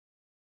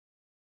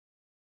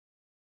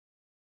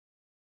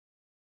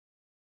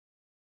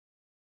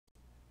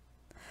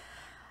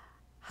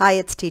Hi,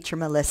 it's Teacher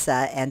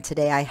Melissa, and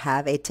today I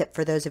have a tip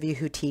for those of you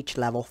who teach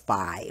level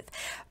 5.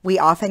 We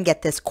often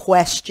get this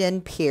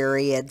question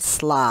period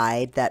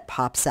slide that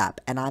pops up,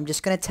 and I'm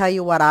just going to tell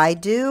you what I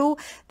do.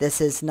 This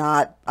is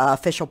not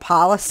official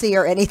policy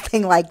or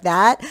anything like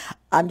that.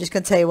 I'm just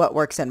going to tell you what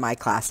works in my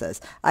classes.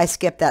 I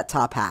skip that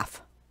top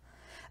half.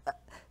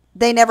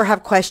 They never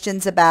have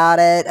questions about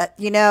it.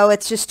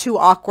 It's just too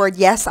awkward.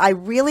 Yes, I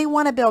really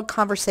want to build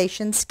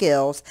conversation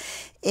skills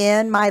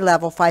in my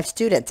level 5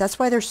 students. That's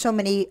why there's so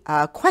many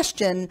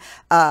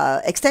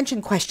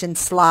extension question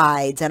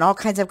slides and all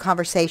kinds of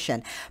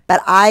conversation.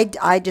 But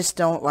I just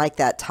don't like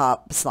that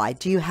top slide.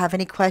 Do you have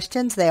any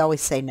questions? They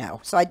always say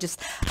no. So I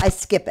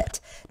skip it.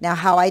 Now,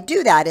 how I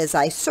do that is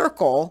I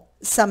circle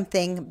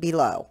something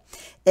below.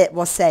 It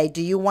will say,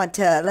 do you want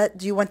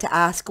to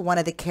ask one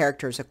of the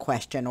characters a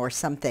question or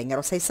something?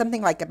 It'll say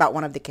something like about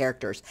one of the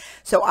characters.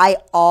 So I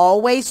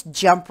always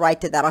jump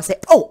right to that. I'll say,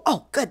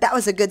 oh, good. That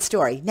was a good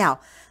story. Now,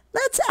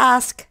 let's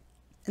ask,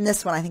 and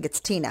this one, I think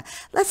it's Tina.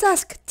 Let's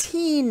ask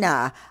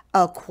Tina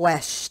a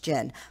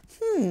question.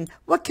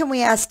 What can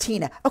we ask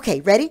Tina?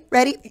 Okay, ready?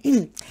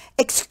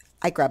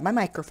 I grab my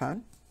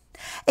microphone.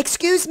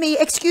 Excuse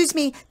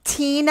me,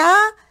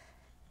 Tina?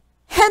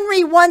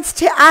 Henry wants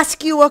to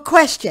ask you a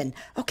question.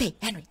 Okay,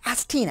 Henry,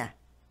 ask Tina.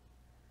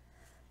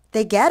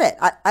 They get it.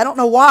 I don't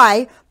know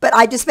why, but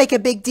I just make a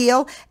big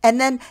deal. And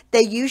then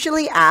they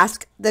usually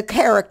ask the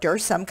character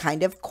some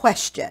kind of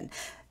question.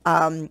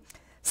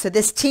 So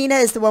this Tina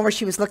is the one where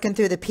she was looking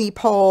through the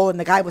peephole and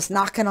the guy was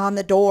knocking on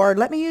the door.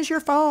 Let me use your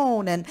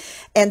phone.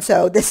 And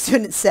so this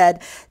student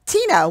said,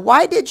 Tina,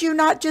 why did you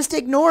not just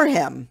ignore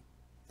him?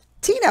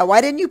 Tina, why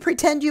didn't you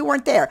pretend you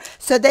weren't there?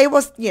 So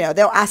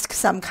they'll ask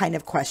some kind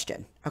of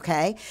question,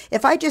 okay?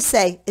 If I just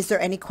say, is there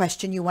any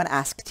question you want to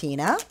ask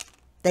Tina?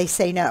 They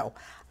say no.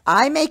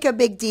 I make a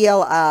big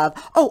deal of,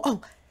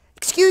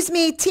 excuse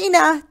me,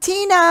 Tina,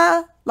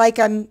 like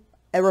I'm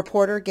a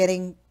reporter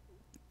getting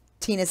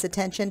Tina's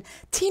attention.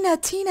 Tina,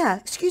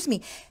 excuse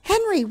me,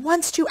 Henry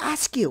wants to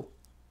ask you.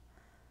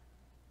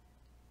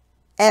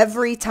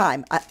 Every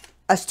time.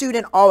 A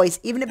student always,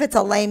 even if it's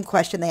a lame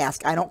question they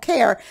ask, I don't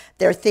care.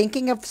 They're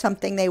thinking of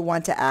something they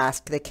want to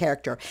ask the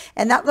character.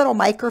 And that little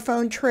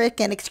microphone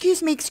trick and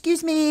excuse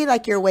me,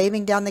 like you're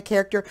waving down the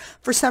character,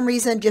 for some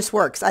reason just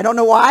works. I don't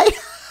know why,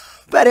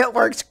 but it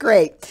works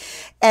great.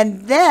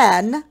 And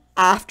then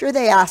after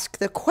they ask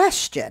the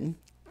question,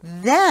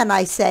 then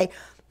I say,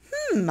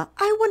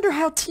 I wonder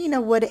how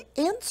Tina would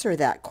answer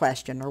that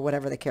question, or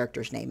whatever the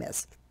character's name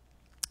is.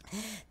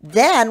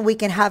 Then we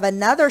can have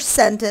another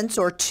sentence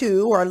or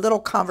two or a little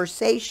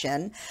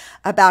conversation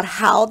about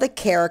how the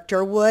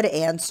character would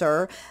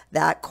answer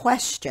that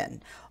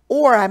question.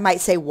 Or I might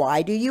say,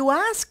 why do you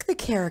ask the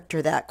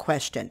character that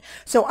question?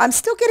 So I'm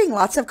still getting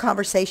lots of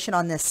conversation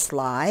on this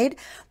slide,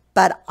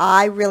 but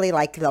I really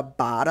like the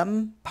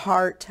bottom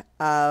part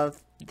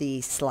of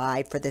the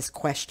slide for this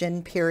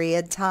question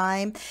period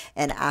time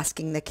and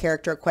asking the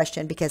character a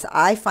question, because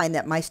I find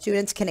that my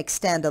students can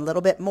extend a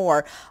little bit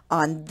more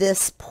on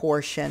this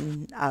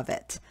portion of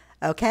it.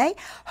 Okay,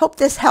 hope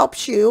this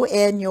helps you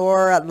in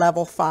your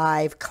level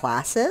 5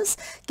 classes.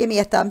 Give me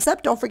a thumbs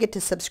up. Don't forget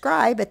to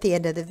subscribe at the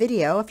end of the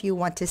video if you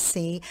want to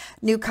see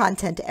new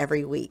content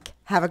every week.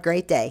 Have a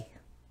great day.